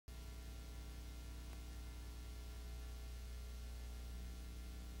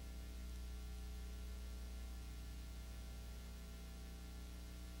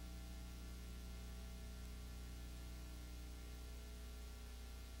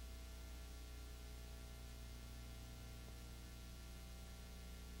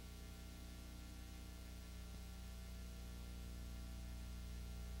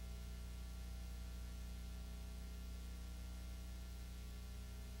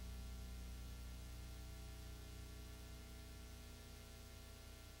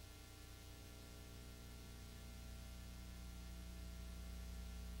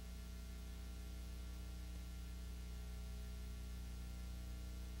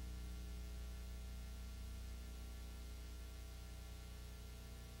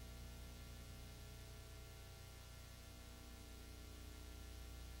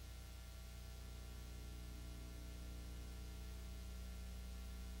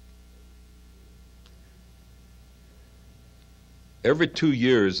Every 2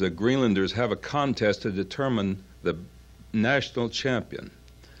 years, the Greenlanders have a contest to determine the national champion.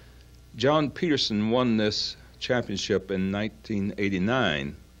 John Peterson won this championship in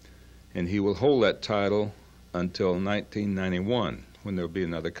 1989, and he will hold that title until 1991, when there will be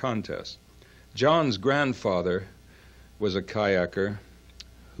another contest. John's grandfather was a kayaker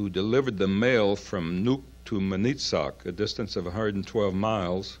who delivered the mail from Nuuk to Manitsoq, a distance of 112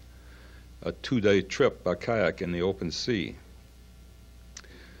 miles, a 2-day trip by kayak in the open sea.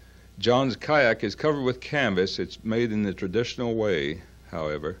 John's kayak is covered with canvas. It's made in the traditional way,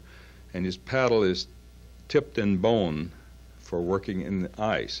 however, and his paddle is tipped in bone for working in the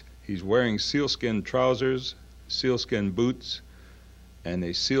ice. He's wearing sealskin trousers, sealskin boots, and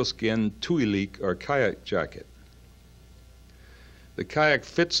a sealskin tuilik or kayak jacket. The kayak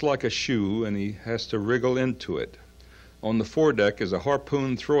fits like a shoe, and he has to wriggle into it. On the foredeck is a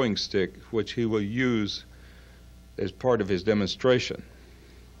harpoon throwing stick, which he will use as part of his demonstration.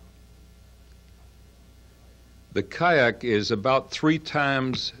 The kayak is about 3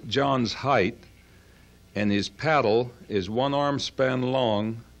 times John's height, and his paddle is 1 arm span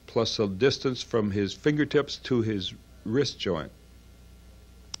long, plus a distance from his fingertips to his wrist joint.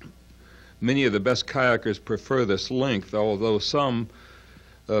 Many of the best kayakers prefer this length, although some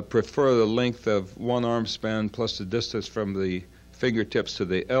prefer the length of 1 arm span plus the distance from the fingertips to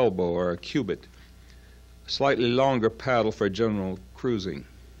the elbow, or a cubit. Slightly longer paddle for general cruising.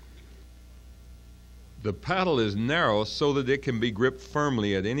 The paddle is narrow so that it can be gripped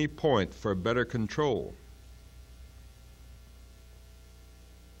firmly at any point for better control.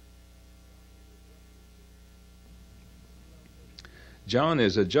 John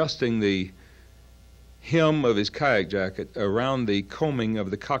is adjusting the hem of his kayak jacket around the coaming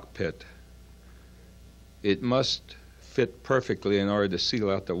of the cockpit. It must fit perfectly in order to seal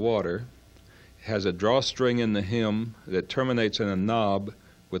out the water. It has a drawstring in the hem that terminates in a knob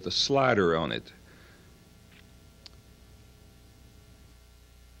with a slider on it.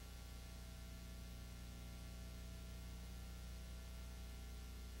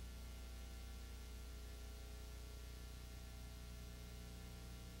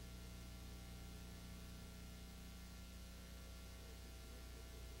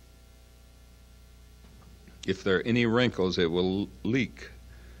 If there are any wrinkles, it will leak.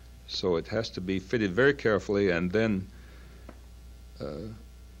 So it has to be fitted very carefully, and then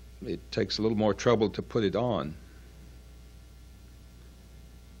it takes a little more trouble to put it on.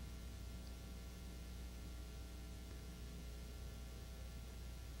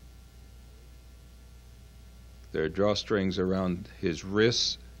 There are drawstrings around his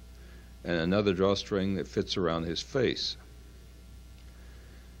wrists and another drawstring that fits around his face,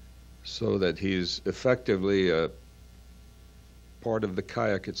 so that he's effectively a part of the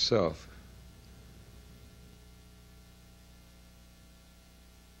kayak itself.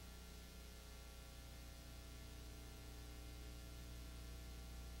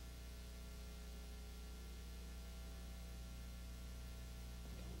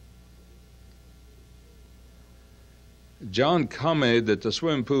 John commented that the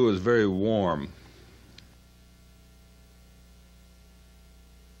swimming pool was very warm.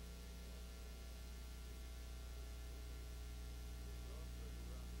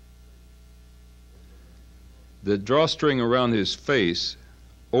 The drawstring around his face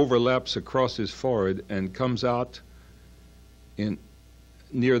overlaps across his forehead and comes out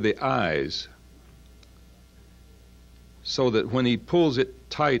near the eyes, so that when he pulls it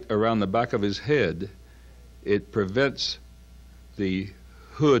tight around the back of his head, it prevents the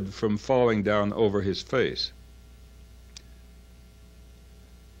hood from falling down over his face.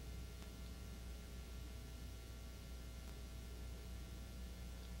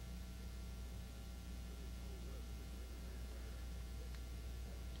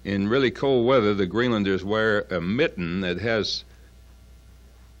 In really cold weather, the Greenlanders wear a mitten that has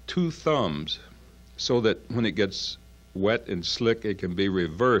 2 thumbs, so that when it gets wet and slick, it can be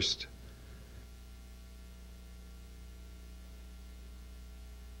reversed.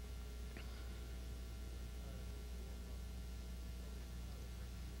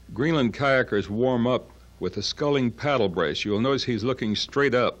 Greenland kayakers warm up with a sculling paddle brace. You'll notice he's looking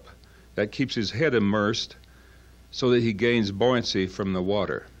straight up. That keeps his head immersed so that he gains buoyancy from the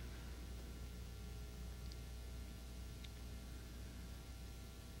water.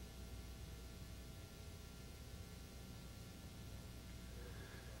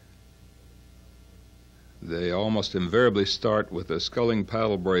 They almost invariably start with a sculling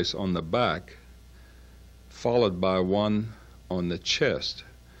paddle brace on the back, followed by one on the chest.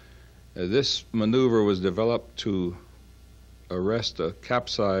 This maneuver was developed to arrest a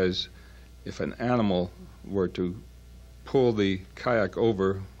capsize if an animal were to pull the kayak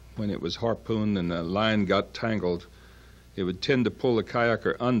over when it was harpooned and the line got tangled. It would tend to pull the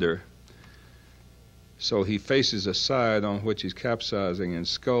kayaker under, so he faces a side on which he's capsizing and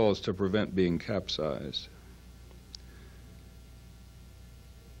sculls to prevent being capsized.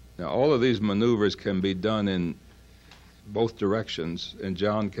 Now, all of these maneuvers can be done in both directions, and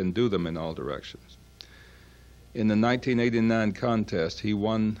John can do them in all directions. In the 1989 contest, he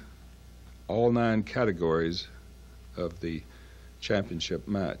won all 9 categories of the championship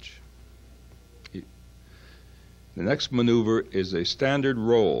match. The next maneuver is a standard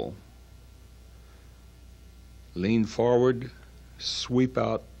roll. Lean forward, sweep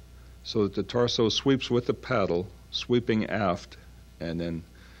out so that the torso sweeps with the paddle, sweeping aft and then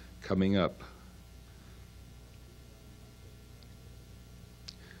coming up.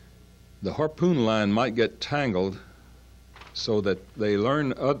 The harpoon line might get tangled so that they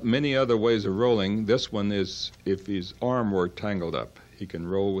learn many other ways of rolling. This one is if his arm were tangled up. He can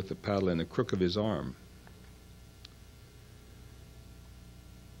roll with the paddle in the crook of his arm.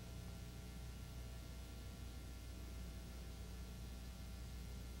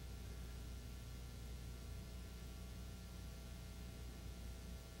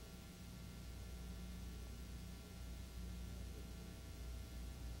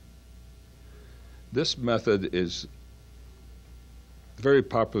 This method is very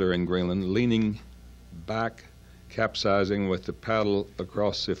popular in Greenland, leaning back, capsizing with the paddle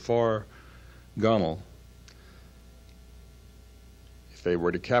across the far gunwale. If they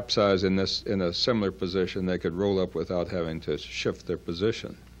were to capsize in a similar position, they could roll up without having to shift their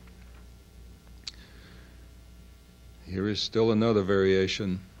position. Here is still another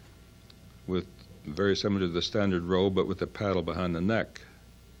variation with very similar to the standard roll, but with the paddle behind the neck.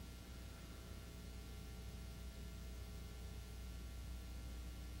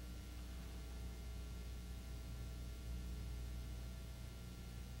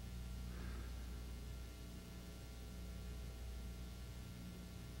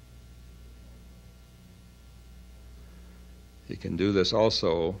 He can do this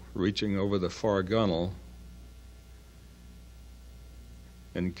also reaching over the far gunwale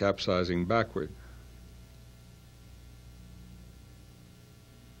and capsizing backward.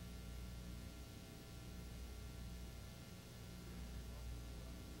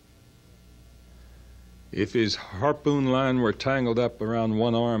 If his harpoon line were tangled up around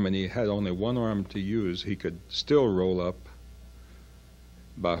one arm and he had only one arm to use, he could still roll up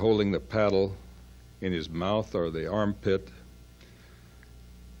by holding the paddle in his mouth or the armpit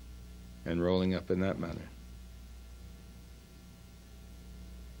and rolling up in that manner.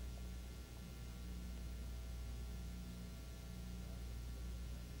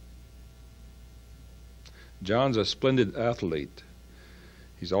 John's a splendid athlete.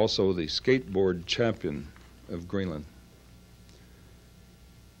 He's also the skateboard champion of Greenland.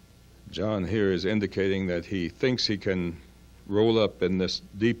 John here is indicating that he thinks he can roll up in this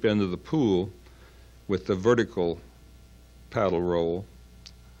deep end of the pool with the vertical paddle roll,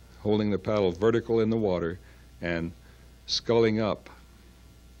 holding the paddle vertical in the water and sculling up.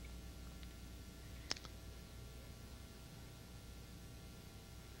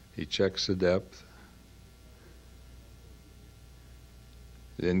 He checks the depth,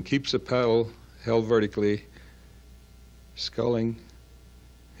 then keeps the paddle held vertically, sculling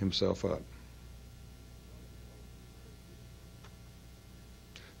himself up.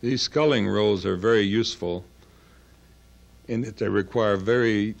 These sculling rolls are very useful in that they require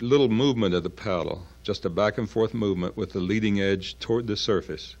very little movement of the paddle, just a back and forth movement with the leading edge toward the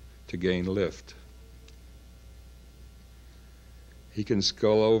surface to gain lift. He can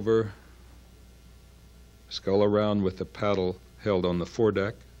scull over, scull around with the paddle held on the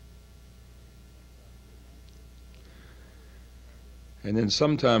foredeck. And then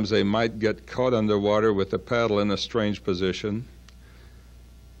sometimes they might get caught underwater with the paddle in a strange position.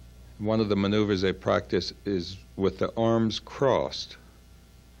 One of the maneuvers they practice is with the arms crossed.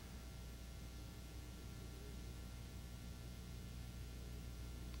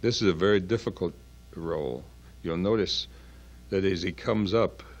 This is a very difficult roll. You'll notice that as he comes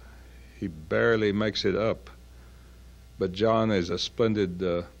up, he barely makes it up. But John is a splendid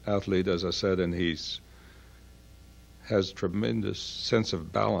athlete, as I said, and has tremendous sense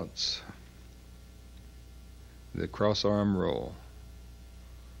of balance. The cross arm roll.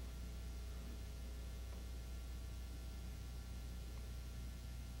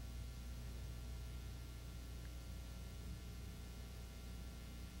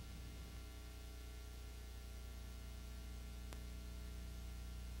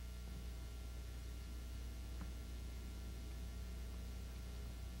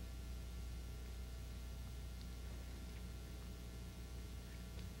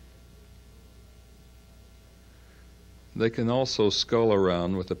 They can also scull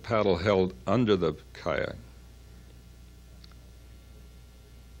around with the paddle held under the kayak.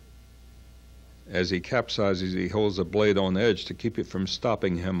 As he capsizes, he holds the blade on edge to keep it from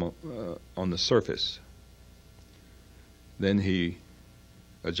stopping him on the surface. Then he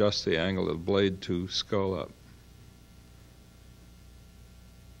adjusts the angle of the blade to scull up.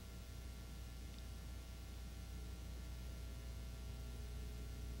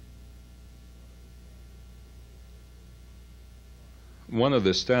 One of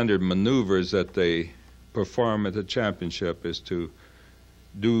the standard maneuvers that they perform at the championship is to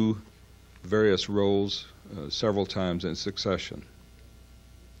do various rolls several times in succession.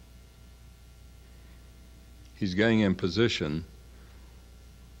 He's getting in position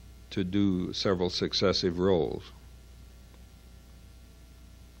to do several successive rolls.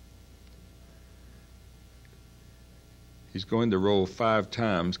 He's going to roll 5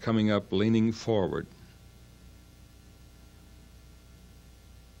 times, coming up, leaning forward.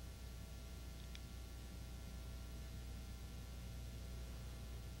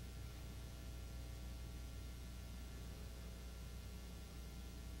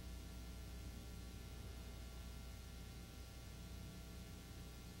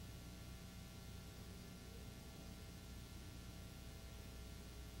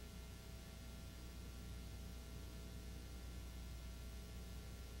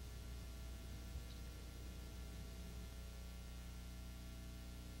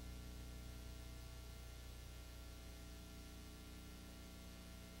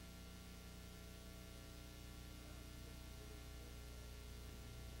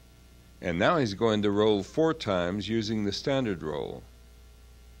 And now he's going to roll 4 times using the standard roll.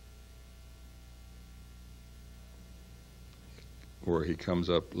 Where he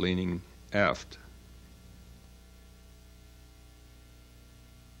comes up leaning aft.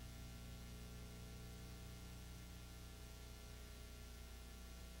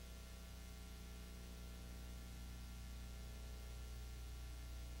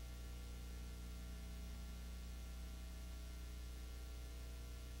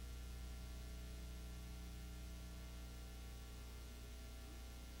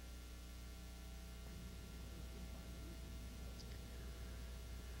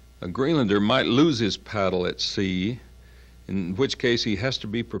 A Greenlander might lose his paddle at sea, in which case he has to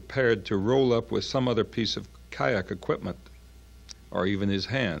be prepared to roll up with some other piece of kayak equipment, or even his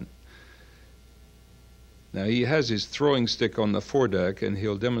hand. Now he has his throwing stick on the foredeck, and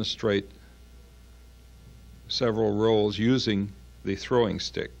he'll demonstrate several rolls using the throwing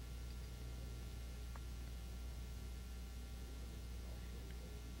stick.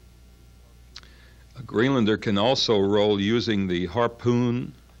 A Greenlander can also roll using the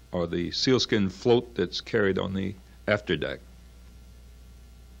harpoon or the sealskin float that's carried on the afterdeck.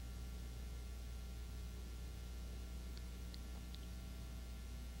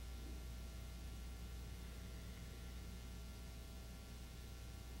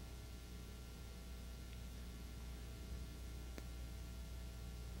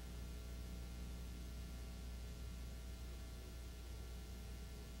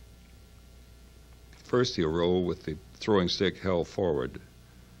 First he'll roll with the throwing stick held forward.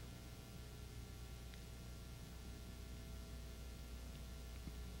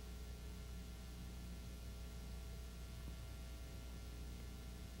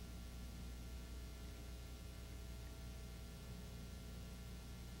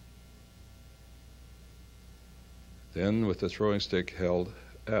 Then with the throwing stick held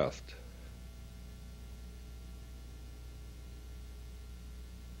aft.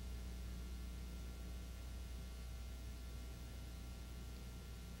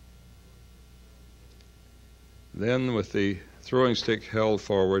 Then with the throwing stick held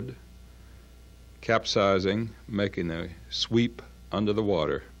forward, capsizing, making a sweep under the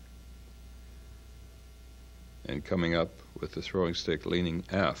water, and coming up with the throwing stick leaning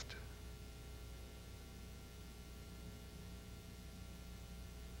aft.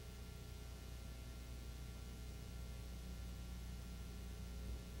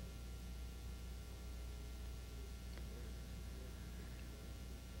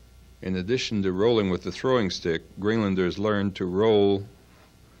 In addition to rolling with the throwing stick, Greenlanders learn to roll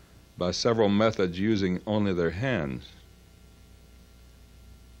by several methods using only their hands.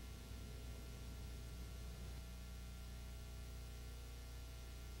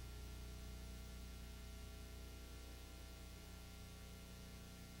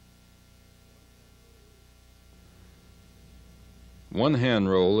 One hand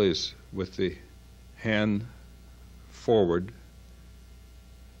roll is with the hand forward,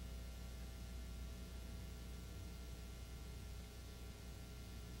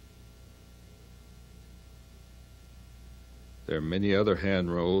 There are many other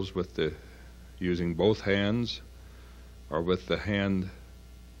hand rolls with using both hands or with the hand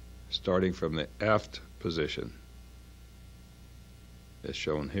starting from the aft position, as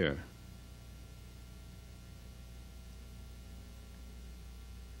shown here.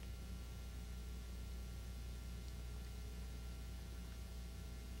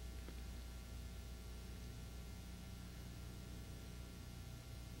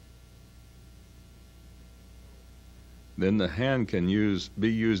 Then the hand can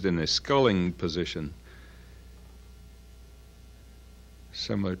be used in a sculling position,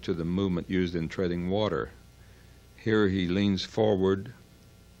 similar to the movement used in treading water. Here he leans forward,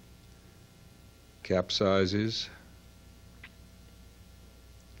 capsizes,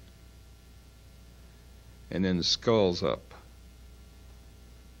 and then sculls up.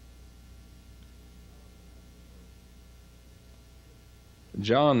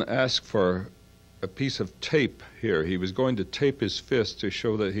 John asked for a piece of tape here. He was going to tape his fist to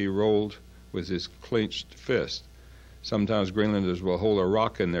show that he rolled with his clenched fist. Sometimes Greenlanders will hold a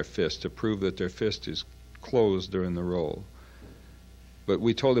rock in their fist to prove that their fist is closed during the roll. But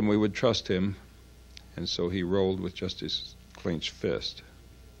we told him we would trust him, and so he rolled with just his clenched fist.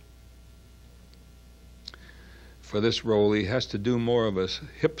 For this roll, he has to do more of a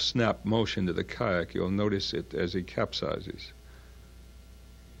hip snap motion to the kayak. You'll notice it as he capsizes.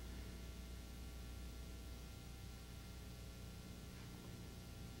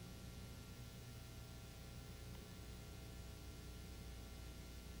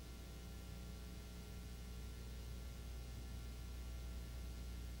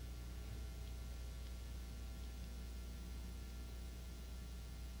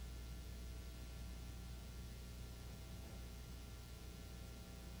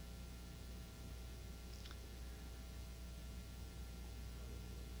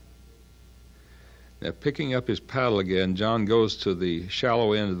 Now, picking up his paddle again, John goes to the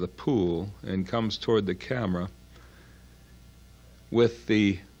shallow end of the pool and comes toward the camera with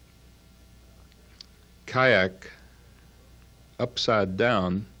the kayak upside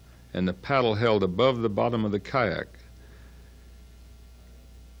down and the paddle held above the bottom of the kayak.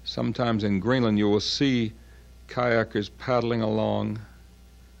 Sometimes in Greenland you will see kayakers paddling along,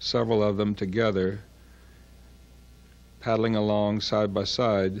 several of them together, paddling along side by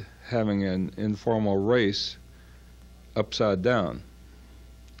side, having an informal race upside down.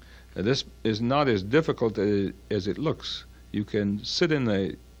 Now, this is not as difficult as it looks. You can sit in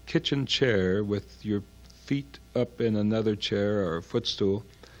a kitchen chair with your feet up in another chair or a footstool,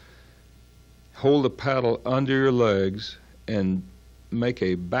 hold the paddle under your legs, and make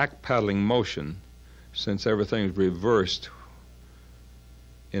a back paddling motion. Since everything is reversed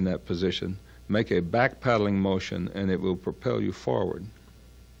in that position, make a back paddling motion and it will propel you forward.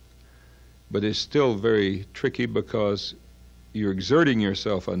 But it's still very tricky because you're exerting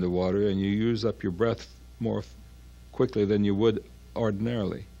yourself underwater and you use up your breath more quickly than you would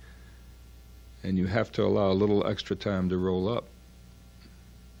ordinarily. And you have to allow a little extra time to roll up.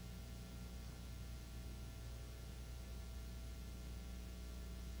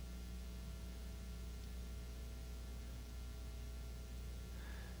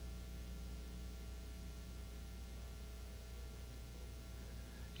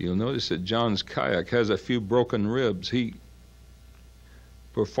 You'll notice that John's kayak has a few broken ribs. He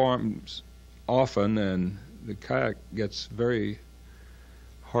performs often and the kayak gets very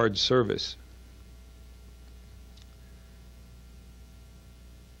hard service.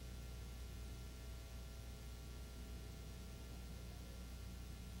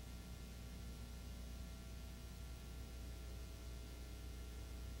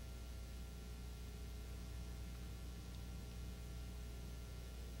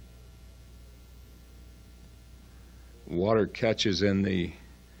 Water catches in the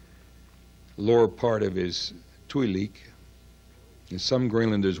lower part of his tuilik. And some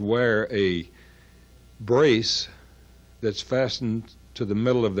Greenlanders wear a brace that's fastened to the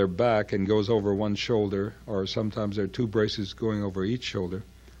middle of their back and goes over one shoulder, or sometimes there are two braces going over each shoulder.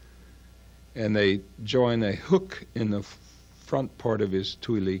 And they join a hook in the front part of his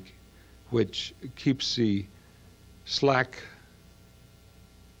tuilik, which keeps the slack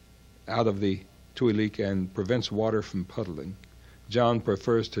out of the tuilik and prevents water from puddling. John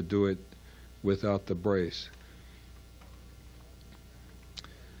prefers to do it without the brace.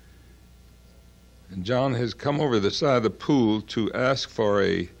 And John has come over the side of the pool to ask for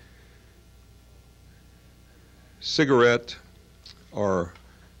a cigarette or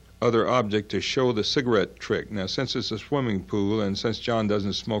other object to show the cigarette trick. Now, since it's a swimming pool and since John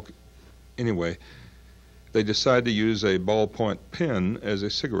doesn't smoke anyway, they decide to use a ballpoint pen as a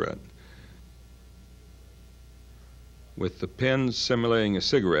cigarette. With the pen simulating a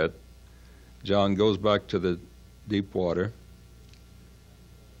cigarette, John goes back to the deep water.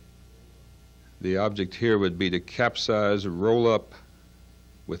 The object here would be to capsize, roll up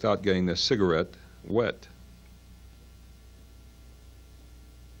without getting the cigarette wet.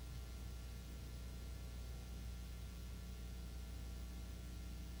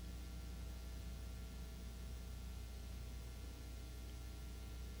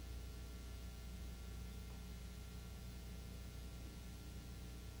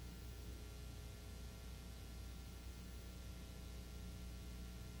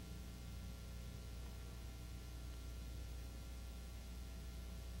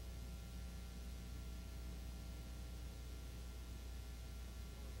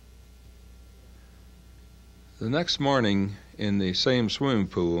 The next morning, in the same swimming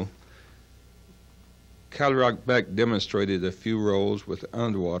pool, Kodiak Beck demonstrated a few rolls with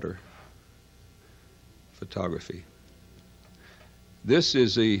underwater photography. This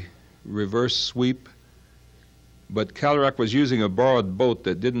is a reverse sweep, but Kodiak was using a borrowed boat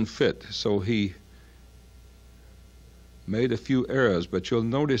that didn't fit, so he made a few errors, but you'll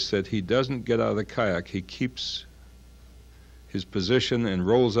notice that he doesn't get out of the kayak. He keeps his position and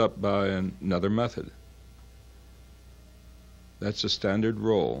rolls up by another method. That's a standard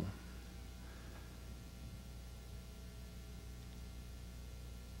roll.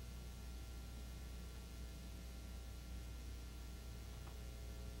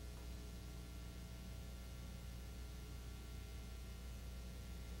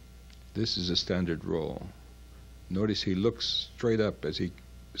 This is a standard roll. Notice he looks straight up as he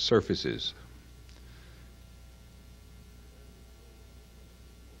surfaces.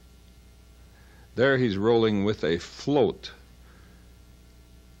 There he's rolling with a float.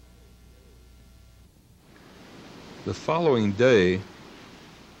 The following day,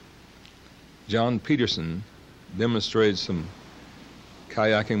 John Peterson demonstrated some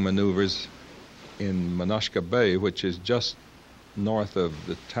kayaking maneuvers in Monashka Bay, which is just north of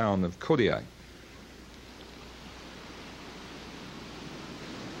the town of Kodiak.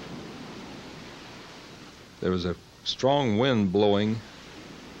 There was a strong wind blowing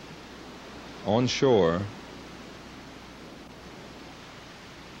onshore,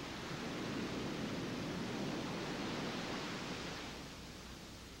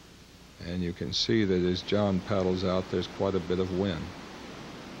 and you can see that as John paddles out, there's quite a bit of wind.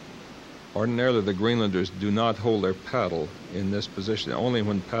 Ordinarily, the Greenlanders do not hold their paddle in this position. Only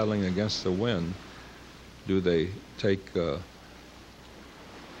when paddling against the wind do they take the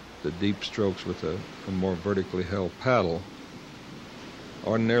deep strokes with a more vertically held paddle.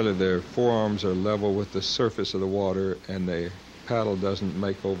 Ordinarily, their forearms are level with the surface of the water, and the paddle doesn't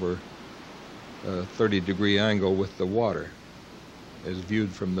make over a 30-degree angle with the water as viewed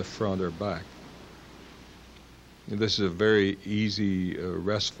from the front or back. This is a very easy,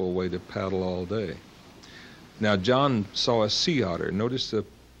 restful way to paddle all day. Now, John saw a sea otter. Notice the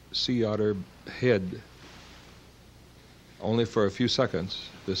sea otter head only for a few seconds.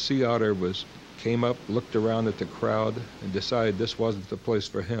 The sea otter came up, looked around at the crowd, and decided this wasn't the place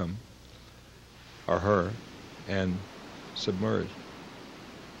for him or her, and submerged.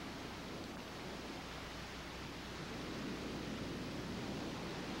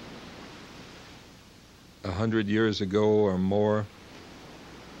 A 100 years ago or more,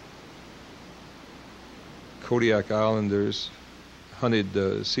 Kodiak Islanders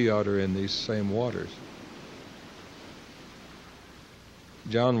hunted sea otter in these same waters.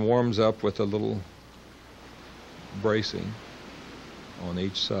 John warms up with a little bracing on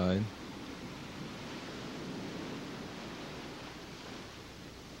each side.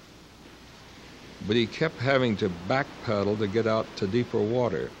 But he kept having to back paddle to get out to deeper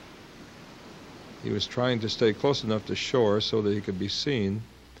water. He was trying to stay close enough to shore so that he could be seen,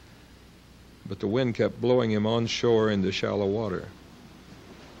 but the wind kept blowing him onshore into shallow water.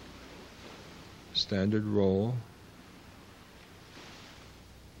 Standard roll.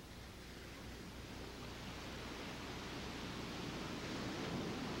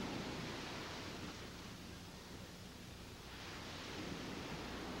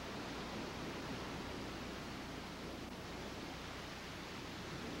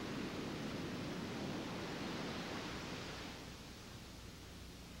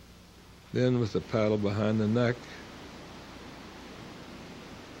 Then with the paddle behind the neck,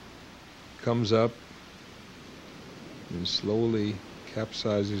 comes up and slowly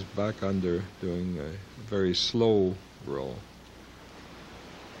capsizes back under, doing a very slow roll.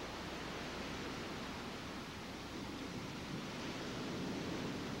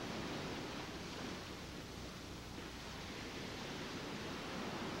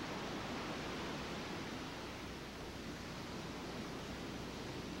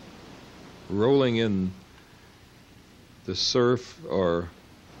 rolling in the surf or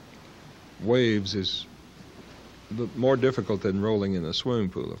waves is more difficult than rolling in a swimming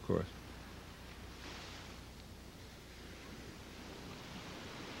pool, of course.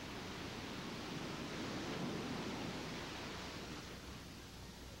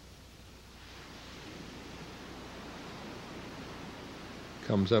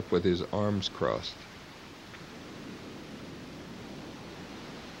 Comes up with his arms crossed.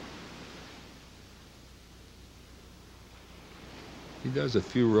 He does a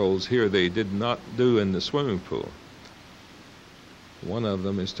few rolls here they did not do in the swimming pool. One of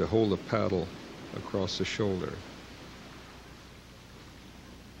them is to hold a paddle across the shoulder.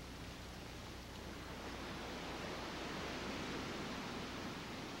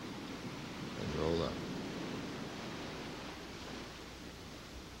 And roll up.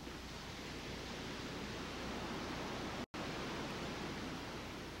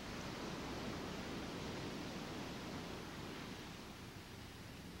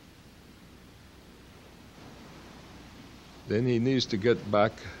 Then he needs to get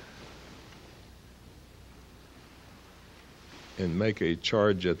back and make a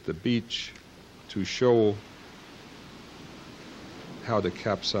charge at the beach to show how to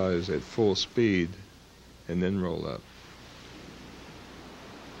capsize at full speed and then roll up.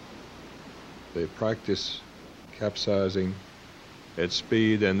 They practice capsizing at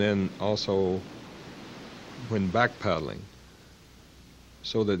speed and then also when back paddling,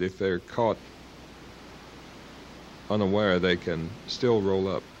 so that if they're caught unaware, they can still roll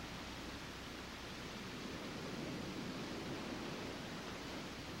up.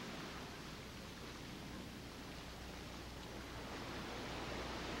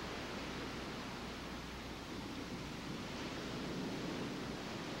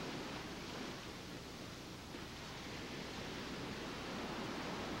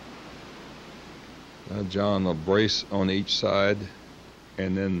 Now John will brace on each side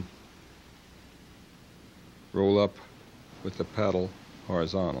and then roll up with the paddle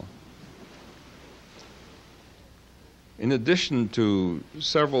horizontal. In addition to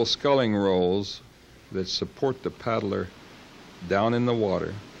several sculling rolls that support the paddler down in the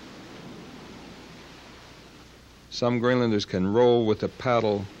water, some Greenlanders can roll with the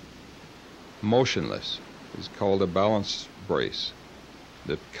paddle motionless. It's called a balance brace.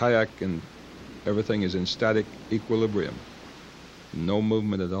 The kayak and everything is in static equilibrium, no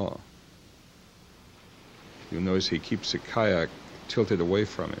movement at all. You'll notice he keeps the kayak tilted away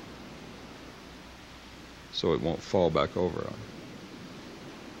from it so it won't fall back over on him.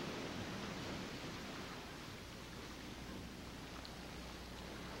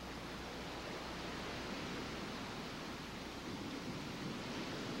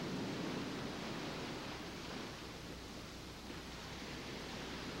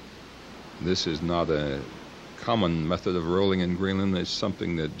 This is not a common method of rolling in Greenland. It's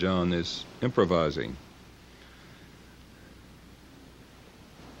something that John is improvising.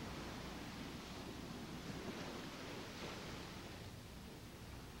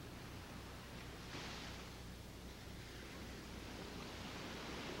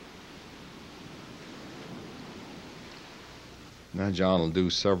 Now John will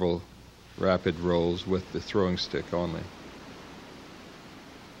do several rapid rolls with the throwing stick only.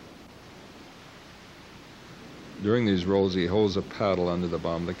 During these rolls, he holds a paddle under the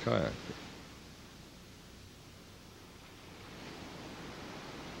bottom of the kayak.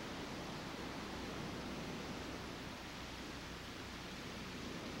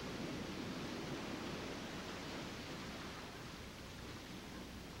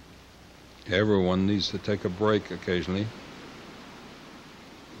 Everyone needs to take a break occasionally.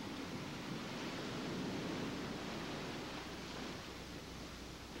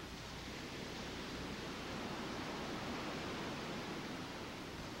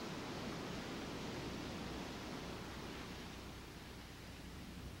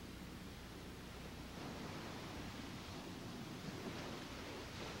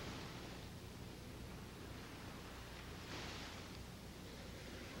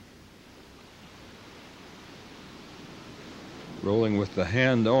 Rolling with the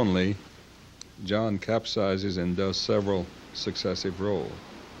hand only, John capsizes and does several successive rolls.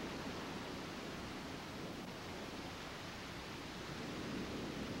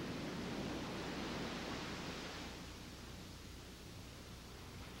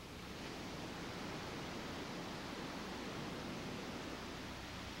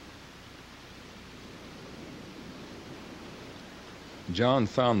 John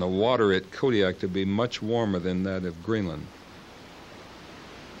found the water at Kodiak to be much warmer than that of Greenland.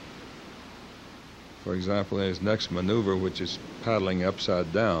 For example, in his next maneuver, which is paddling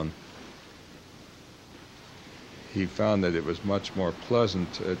upside down, he found that it was much more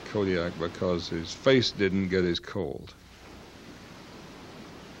pleasant at Kodiak because his face didn't get as cold.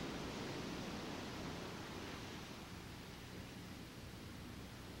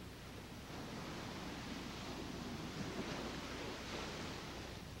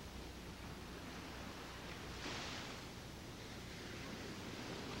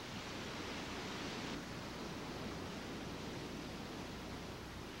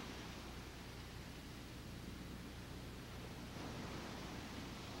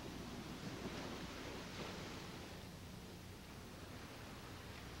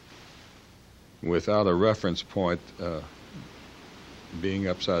 Without a reference point, being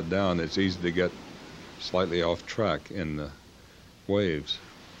upside down, it's easy to get slightly off track in the waves.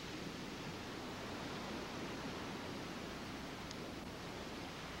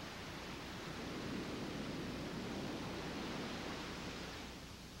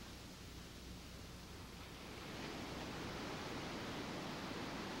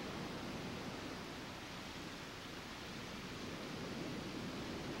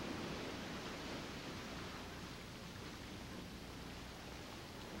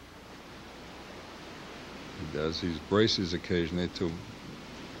 He does these braces occasionally to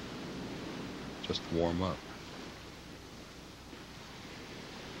just warm up.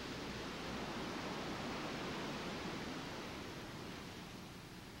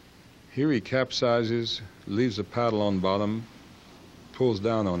 Here he capsizes, leaves the paddle on bottom, pulls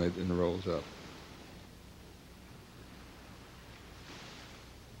down on it, and rolls up.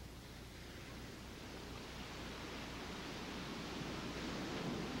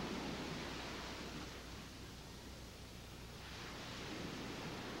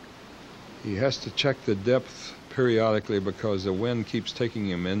 He has to check the depth periodically because the wind keeps taking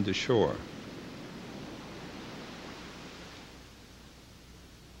him into shore.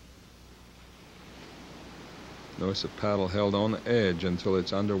 Notice the paddle held on the edge until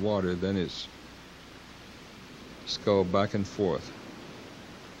it's underwater, then it's sculled back and forth.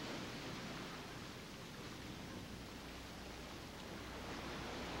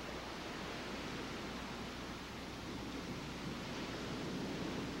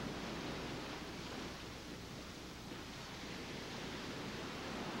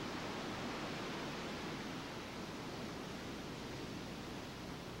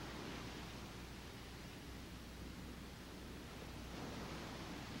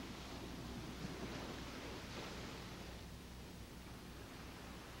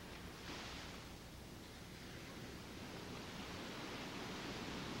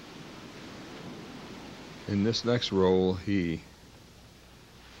 In this next roll, he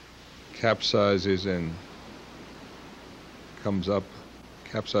capsizes and comes up,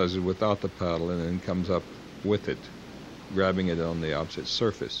 capsizes without the paddle and then comes up with it, grabbing it on the opposite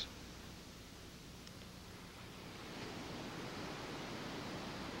surface.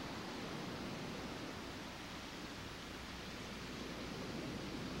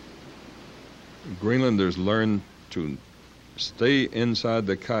 Greenlanders learn to stay inside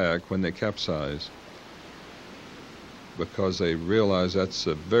the kayak when they capsize, because they realize that's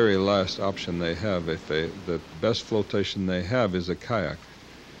the very last option they have. The best flotation they have is a kayak.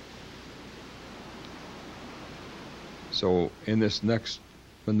 So in this next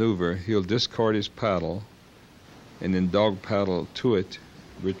maneuver, he'll discard his paddle and then dog paddle to it,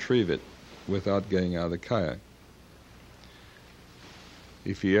 retrieve it without getting out of the kayak.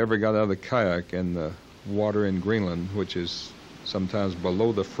 If he ever got out of the kayak and the water in Greenland, which is sometimes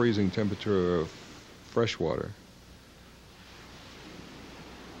below the freezing temperature of fresh water,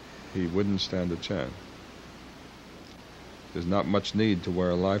 he wouldn't stand a chance. There's not much need to wear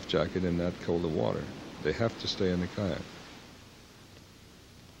a life jacket in that cold of water. They have to stay in the kayak.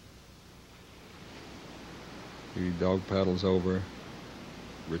 He dog paddles over,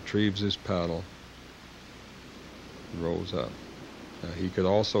 retrieves his paddle, rolls up. Now, he could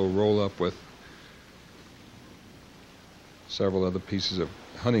also roll up with several other pieces of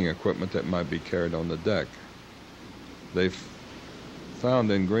hunting equipment that might be carried on the deck. They've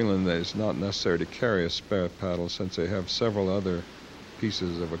found in Greenland that it's not necessary to carry a spare paddle since they have several other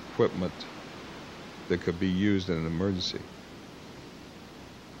pieces of equipment that could be used in an emergency.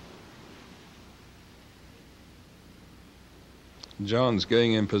 John's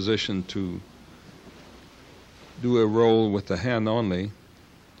getting in position to do a roll with the hand only.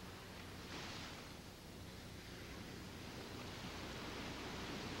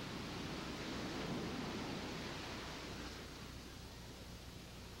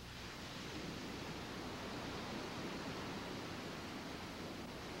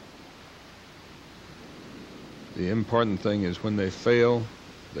 The important thing is when they fail,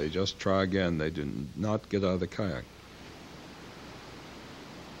 They just try again. They do not get out of the kayak.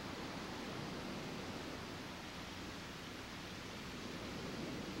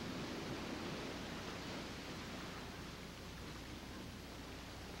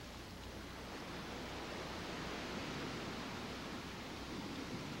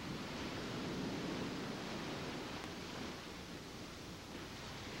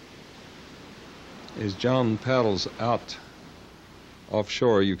 As John paddles out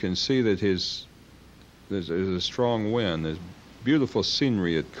offshore, you can see that there's a strong wind. There's beautiful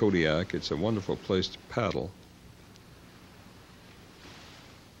scenery at Kodiak. It's a wonderful place to paddle.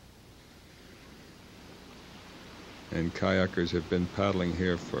 And kayakers have been paddling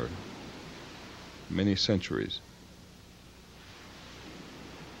here for many centuries.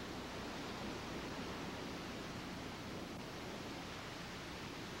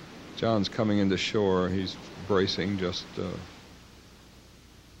 John's coming into shore. He's bracing, just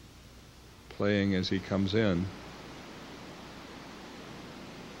playing as he comes in.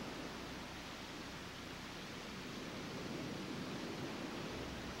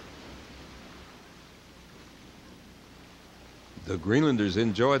 The Greenlanders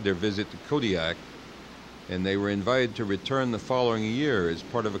enjoyed their visit to Kodiak, and they were invited to return the following year as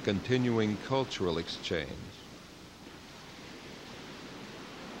part of a continuing cultural exchange.